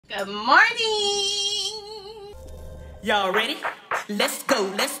Good morning. Y'all ready? Let's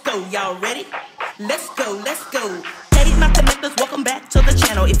go, y'all ready? Let's go. Hey, my connectors, welcome back to the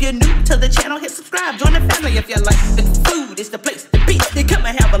channel. If you're new to the channel, hit subscribe, join the family. If you like the food, it's the place to be. Then come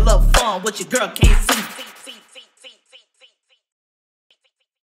and have a little fun with your girl KC.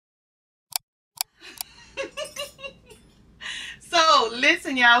 So,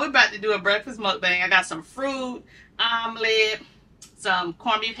 listen, y'all, we're about to do a breakfast mukbang. I got some fruit, omelet, some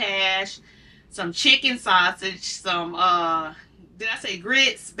corned beef hash, some chicken sausage, some, did I say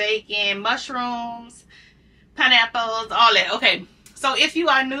grits, bacon, mushrooms, pineapples, all that. Okay, so if you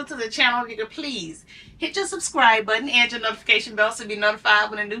are new to the channel, you can please hit your subscribe button and your notification bell so you'll be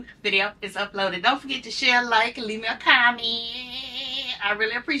notified when a new video is uploaded. Don't forget to share, like, and leave me a comment. I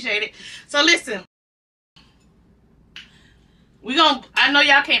really appreciate it. So, listen. I know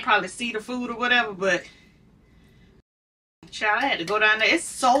y'all can't probably see the food or whatever, but child, I had to go down there. It's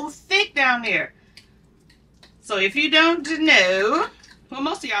so thick down there. So if you don't know, well,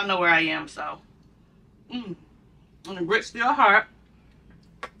 most of y'all know where I am, so. And the grits still hard.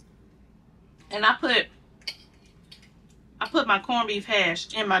 And I put my corned beef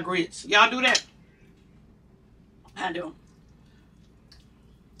hash in my grits. Y'all do that? I do.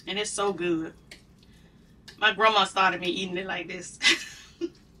 And it's so good. My grandma started me eating it like this.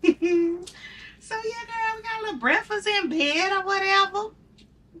 So yeah, girl, we got a little breakfast in bed or whatever.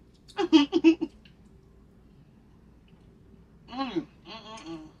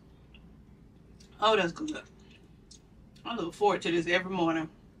 Oh, that's good. I look forward to this every morning.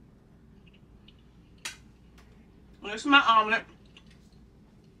 This is my omelet.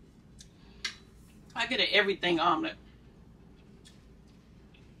 I get an everything omelet.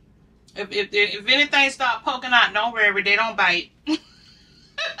 If anything start poking out, don't worry, they don't bite.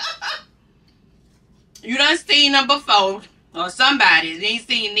 You done seen them before, or somebody. They ain't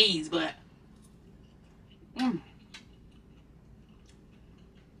seen these, but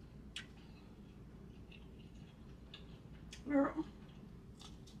Girl.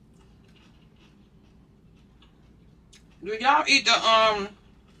 Do y'all eat the I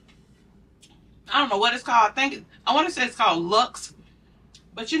don't know what it's called. I want to say it's called Lux.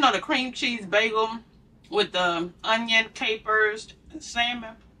 But you know the cream cheese bagel with the onion, capers, and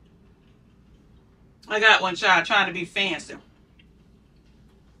salmon. I got one, child, trying to be fancy.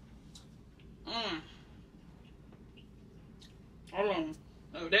 Hold on.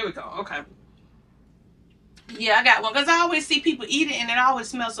 Oh, there we go. Okay. Yeah, I got one because I always see people eat it and it always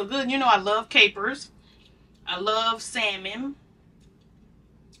smells so good. You know I love capers. I love salmon.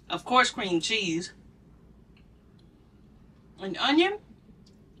 Of course, cream cheese. And onion.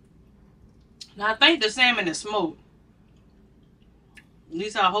 Now, I think the salmon is smoked. At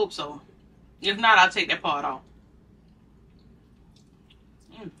least I hope so. If not, I'll take that part off.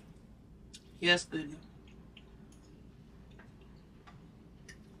 Yes, good.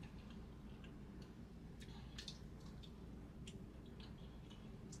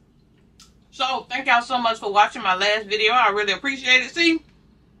 So, thank y'all so much for watching my last video. I really appreciate it. See,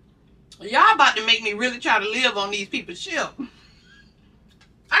 y'all about to make me really try to live on these people's ship.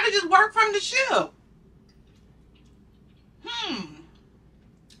 I could just work from the ship.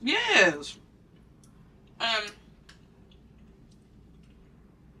 Yes.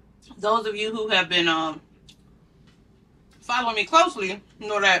 Those of you who have been following me closely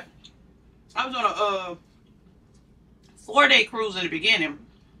know that I was on a 4-day cruise in the beginning.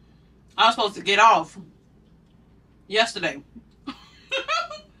 I was supposed to get off yesterday.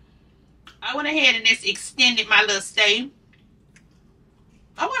 I went ahead and just extended my little stay.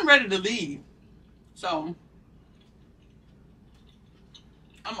 I wasn't ready to leave. So,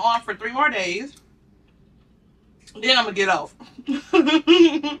 I'm on for 3 more days. Then I'm going to get off.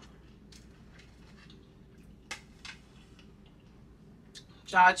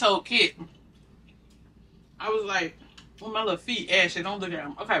 So I told Kit, I was like, well, my little feet ashy, don't look at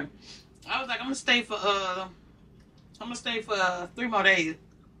them. Okay. I was like, I'm going to stay for 3 more days.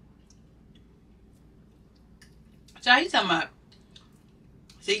 So he talking about,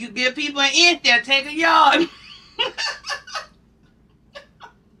 so you give people an inch, they'll take a yard.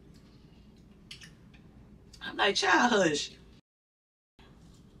 I'm like, child, hush.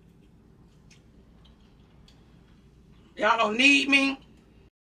 Y'all don't need me.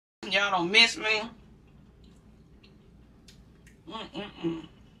 Y'all don't miss me.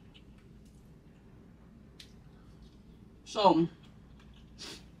 So,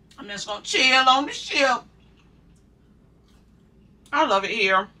 I'm just gonna chill on the ship. I love it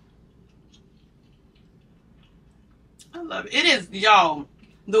here. I love it. It is, y'all,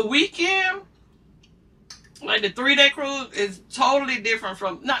 the weekend Like the 3-day cruise is totally different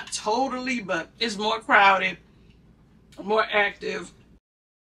from, not totally, but it's more crowded, more active.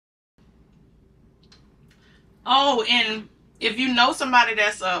 Oh, and if you know somebody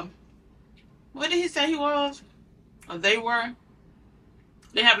that's what did he say he was? Or they were?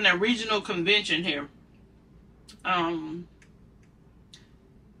 They're having a regional convention here. I know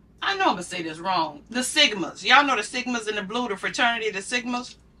I'm gonna say this wrong. The Sigmas. Y'all know the Sigmas in the blue, the fraternity, the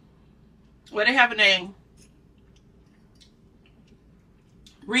Sigmas? Well, they're having a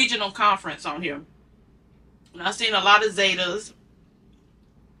regional conference on here. And I've seen a lot of Zetas.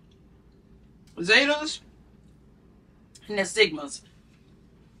 Zetas and the Sigmas.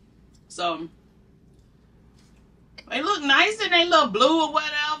 So they look nice and they look blue or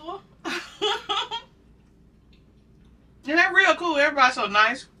whatever. And they're real cool. Everybody's so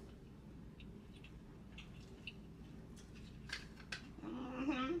nice.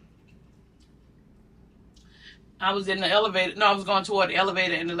 I was in the elevator. No, I was going toward the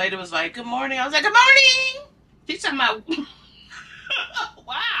elevator, and the lady was like, "Good morning." I was like, "Good morning." She's talking about,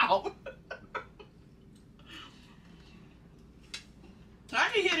 wow. I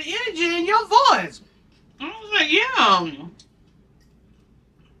can hear the energy in your voice. I was like, yeah.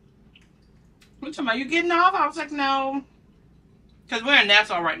 What talking about? You getting off? I was like, no. Because we're in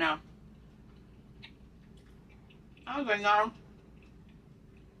Nassau right now. I was like, no.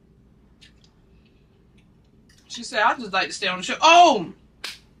 She said, I just like to stay on the ship. Oh,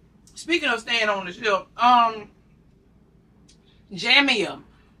 speaking of staying on the ship, Jamia.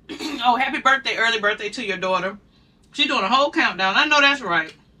 Oh, happy birthday, early birthday to your daughter. She's doing a whole countdown. I know that's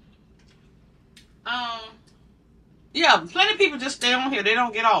right. Yeah, plenty of people just stay on here. They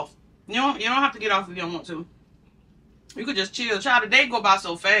don't get off. You don't have to get off if you don't want to. You could just chill. Child, the day go by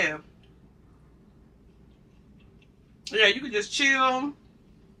so fast. Yeah, you could just chill.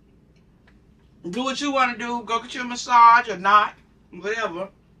 Do what you want to do. Go get your massage or not. Whatever.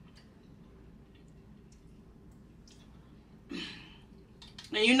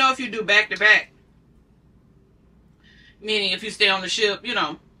 And you know if you do back-to-back, meaning if you stay on the ship, you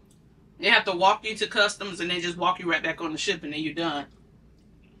know, they have to walk you to customs and they just walk you right back on the ship and then you're done.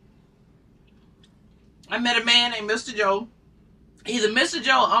 I met a man named Mr. Joe. Either Mr.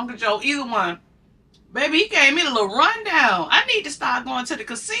 Joe or Uncle Joe, either one. Baby, he gave me a little rundown. I need to start going to the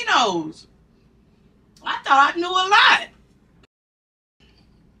casinos. I thought I knew a lot.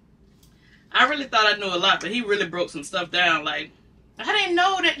 I really thought I knew a lot, but he really broke some stuff down. Like, I didn't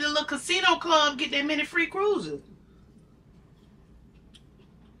know that the little casino club get that many free cruises.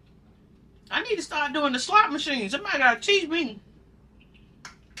 I need to start doing the slot machines. Somebody gotta teach me.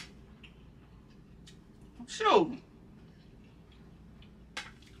 Sure.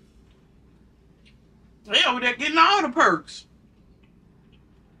 They over there getting all the perks.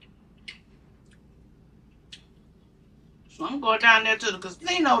 So I'm going down there to the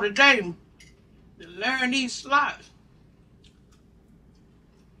casino today to learn these slots.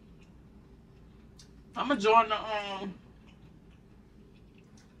 I'm gonna join the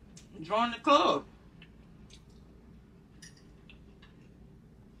club.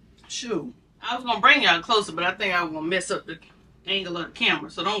 Shoot. I was gonna bring y'all closer, but I think I was gonna mess up the angle of the camera,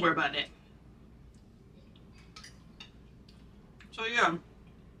 so don't worry about that. So yeah,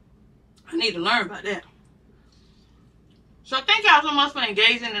 I need to learn about that. So thank y'all so much for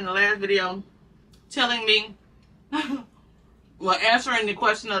engaging in the last video, telling me, well, answering the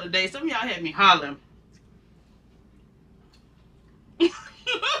question of the day. Some of y'all had me hollering.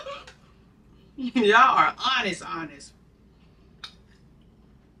 Y'all are honest.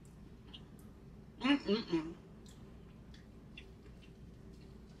 Let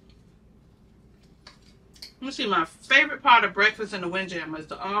me see, my favorite part of breakfast in the windjammer is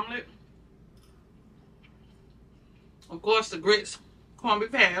the omelet. Of course, the grits, corned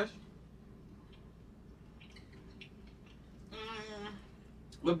beef hash.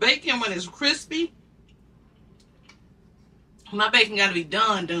 The bacon, when it's crispy, my bacon got to be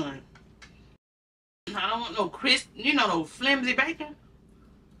done. I don't want no crisp, you know, no flimsy bacon.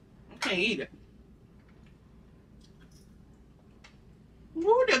 I can't eat it.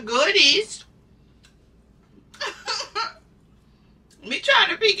 Ooh, the goodies. Me trying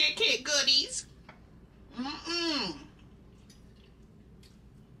to pick and kid goodies.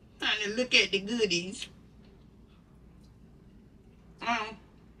 Trying to look at the goodies.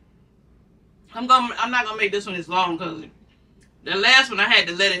 I'm not gonna make this one as long because the last one I had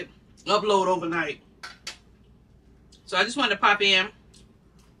to let it upload overnight. So I just wanted to pop in,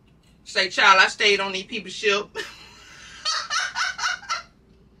 say, child, I stayed on these people's ship.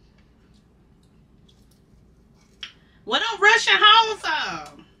 What I'm rushing home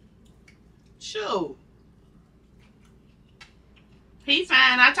for? Sure. He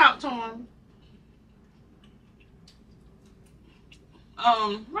fine. I talked to him.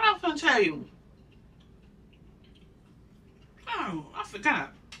 What I was gonna tell you? Oh, I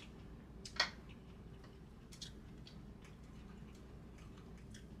forgot.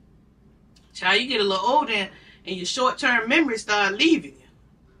 Child, you get a little older and your short-term memory start leaving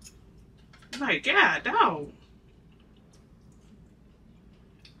you. Like, God, dog.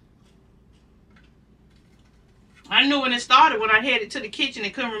 I knew when it started, when I headed to the kitchen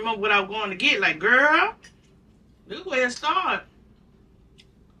and couldn't remember what I was going to get. Like, girl, this is where it started.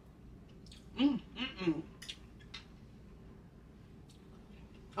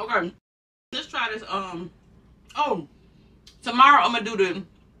 Okay, let's try this. Oh, tomorrow I'm gonna do the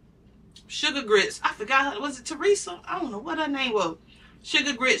sugar grits. I forgot, was it Teresa? I don't know what her name was.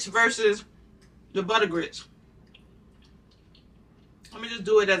 Sugar grits versus the butter grits. Let me just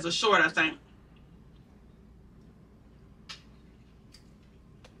do it as a short, I think.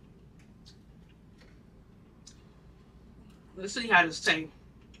 Let's see how this tastes.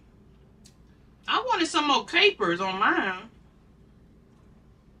 I wanted some more capers on mine.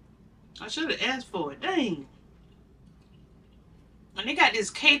 I should have asked for it. Dang. And they got this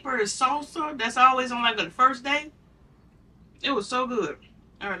caper salsa that's always on like the first day. It was so good.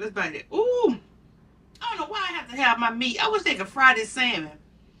 All right, let's bite it. Ooh. I don't know why I have to have my meat. I wish they could fry this salmon.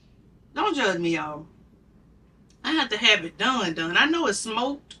 Don't judge me, y'all. I have to have it done. I know it's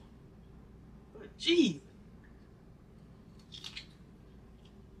smoked. But gee.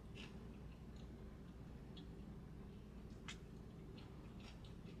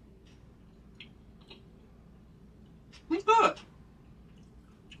 It's good.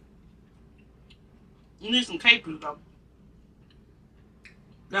 You need some capers though.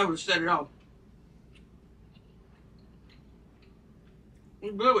 That would set it off.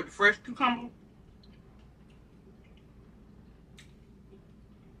 It's good with the fresh cucumber.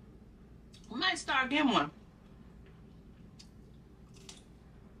 I might start getting one.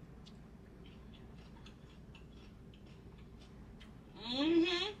 And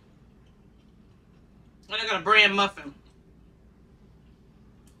I got a brand muffin.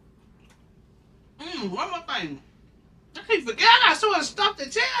 One more thing. I keep forgetting I got so much stuff to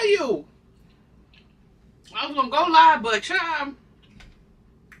tell you. I was gonna go live, but child.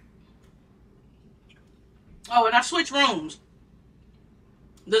 Oh, and I switched rooms.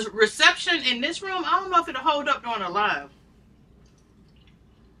 The reception in this room, I don't know if it'll hold up during a live.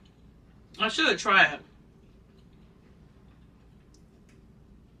 I should try it.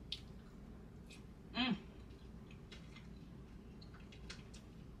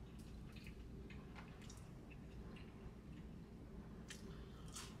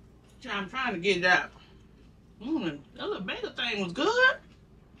 I'm trying to get it out. That little bagel thing was good.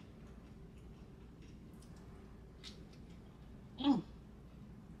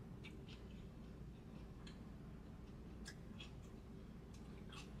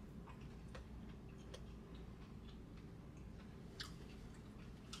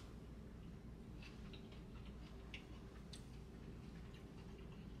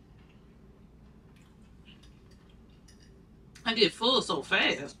 I get full so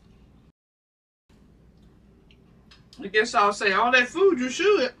fast. I guess I'll say all that food you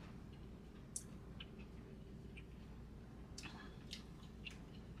should.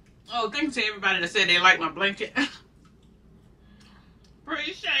 Oh, thanks to everybody that said they like my blanket.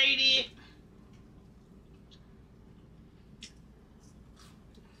 Appreciate it.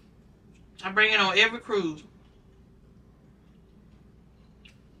 I bring it on every cruise.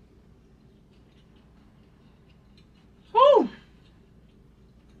 Whew.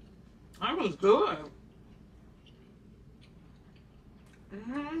 That was good.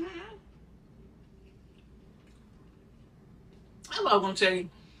 That's what I want to tell you.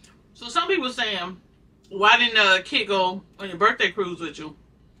 So some people saying, why didn't a kid go on your birthday cruise with you?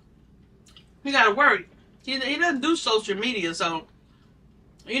 He got to work. He doesn't do social media, so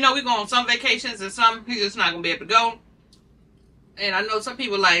you know we go on some vacations and some he's just not gonna be able to go. And I know some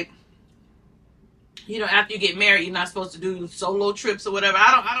people like, you know, after you get married, you're not supposed to do solo trips or whatever.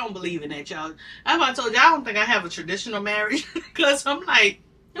 I don't believe in that, y'all. That's why I told you I don't think I have a traditional marriage because I'm like,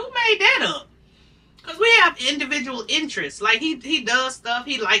 who made that up? Because we have individual interests. Like he does stuff.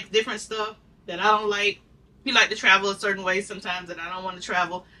 He likes different stuff that I don't like. He like to travel a certain way sometimes that I don't want to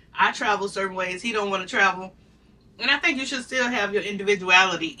travel. I travel certain ways. He don't want to travel. And I think you should still have your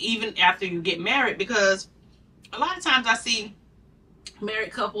individuality even after you get married, because a lot of times I see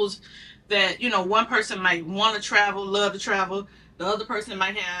married couples that, you know, one person might want to travel, love to travel. The other person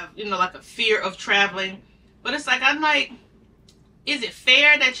might have, you know, like a fear of traveling. But it's like, I'm like, is it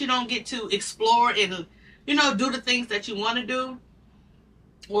fair that you don't get to explore and, you know, do the things that you want to do?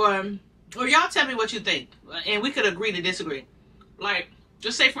 Or y'all tell me what you think, and we could agree to disagree. Like,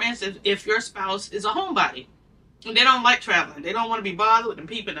 just say for instance, if your spouse is a homebody and they don't like traveling, they don't want to be bothered with them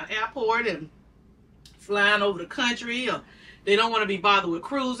people in the airport and flying over the country, or they don't want to be bothered with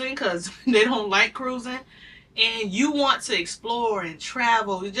cruising because they don't like cruising, and you want to explore and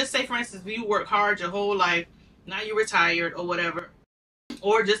travel. Just say for instance, if you work hard your whole life, now you're retired or whatever,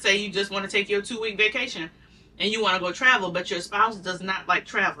 or just say you just want to take your 2-week vacation and you want to go travel, but your spouse does not like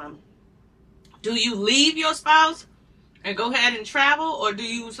traveling. Do you leave your spouse and go ahead and travel, or do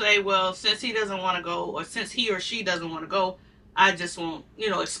you say, well, since he doesn't want to go, or since he or she doesn't want to go, I just won't,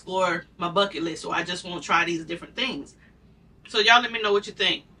 explore my bucket list, or I just won't try these different things? So y'all let me know what you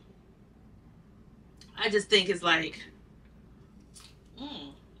think. I just think it's like,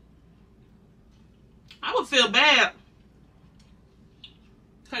 I would feel bad.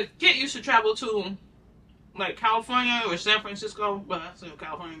 Because Kit used to travel to, like, California or San Francisco, but I said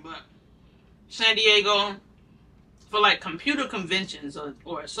California, but San Diego, for like computer conventions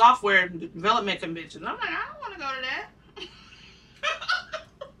or software development conventions. I'm like, I don't want to go to that.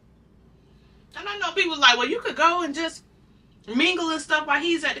 And I know people like, well, you could go and just mingle and stuff while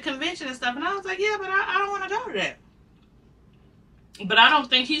he's at the convention and stuff. And I was like, yeah, but I don't want to go to that. But I don't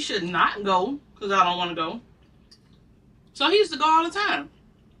think he should not go because I don't want to go. So he used to go all the time.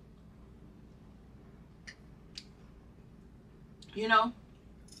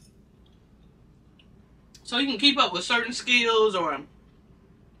 So you can keep up with certain skills or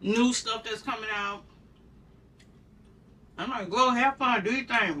new stuff that's coming out. I'm like, go have fun, do your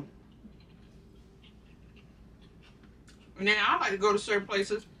thing. And then I like to go to certain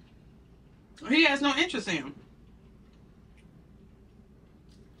places he has no interest in.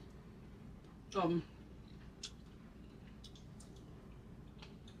 Let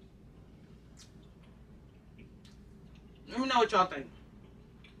me know what y'all think.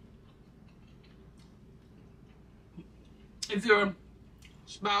 If your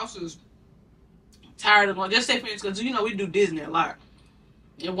spouse is tired of going, just say for instance, because we do Disney a lot.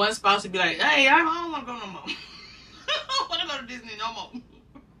 And one spouse would be like, hey, I don't want to go no more. I don't want to go to Disney no more.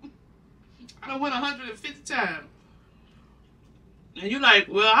 I done went 150 times. And you're like,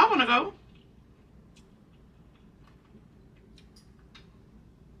 well, I want to go.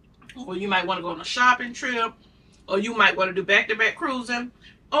 Or you might want to go on a shopping trip. Or you might want to do back-to-back cruising.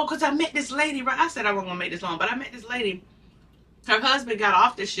 Oh, because I met this lady, right? I said I wasn't going to make this long, but I met this lady. Her husband got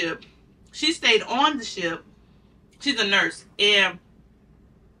off the ship. She stayed on the ship. She's a nurse. And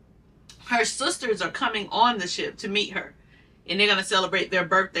her sisters are coming on the ship to meet her. And they're going to celebrate their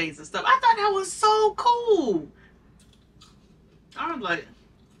birthdays and stuff. I thought that was so cool. I was like,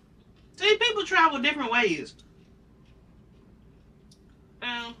 see, people travel different ways.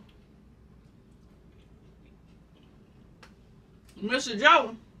 And Mr.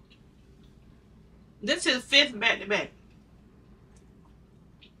 Joe, this is his 5th back-to-back.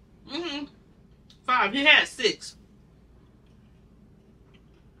 5. He had 6.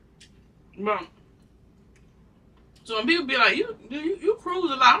 But so when people be like, you cruise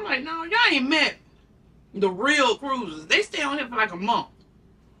a lot, I'm like, no, y'all ain't met the real cruisers. They stay on here for like a month.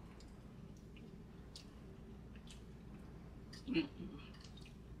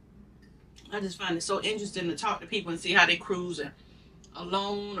 I just find it so interesting to talk to people and see how they cruise and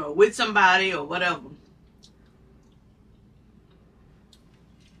alone or with somebody or whatever.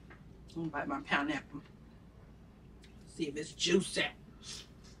 I'm gonna bite my pineapple. See if it's juicy.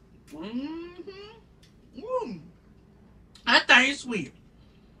 That thing is sweet.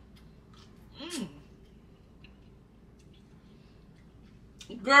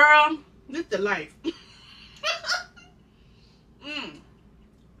 Girl, this the life.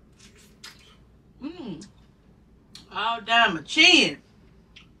 All down my chin.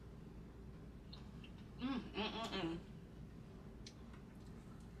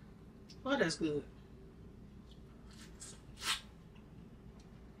 Oh, that's good.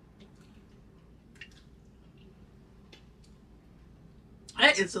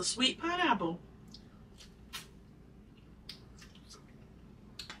 That is a sweet pineapple.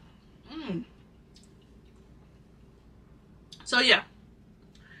 So yeah,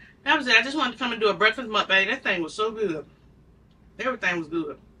 that was it. I just wanted to come and do a breakfast mukbang. That thing was so good. Everything was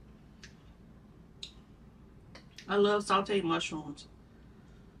good. I love sauteed mushrooms.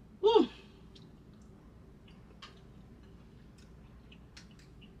 Woo.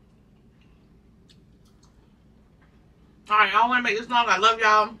 Alright, I don't want to make this long. I love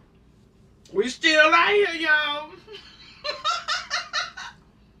y'all. We still out here, y'all.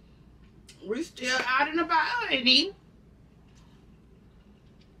 We still out and about, lady.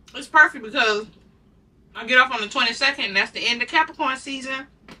 It's perfect because I get off on the 22nd and that's the end of Capricorn season.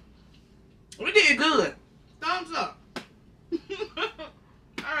 We did good. Thumbs up.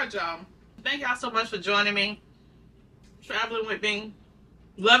 Alright, y'all. Thank y'all so much for joining me, traveling with me,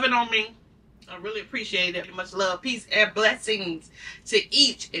 loving on me. I really appreciate it. Much love, peace, and blessings to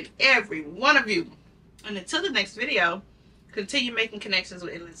each and every one of you. And until the next video, continue making connections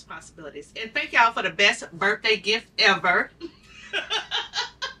with endless possibilities. And thank y'all for the best birthday gift ever.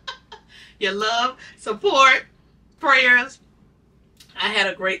 Your love, support, prayers. I had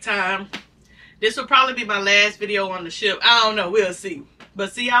a great time. This will probably be my last video on the ship. I don't know. We'll see.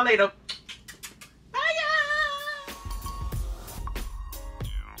 But see y'all later.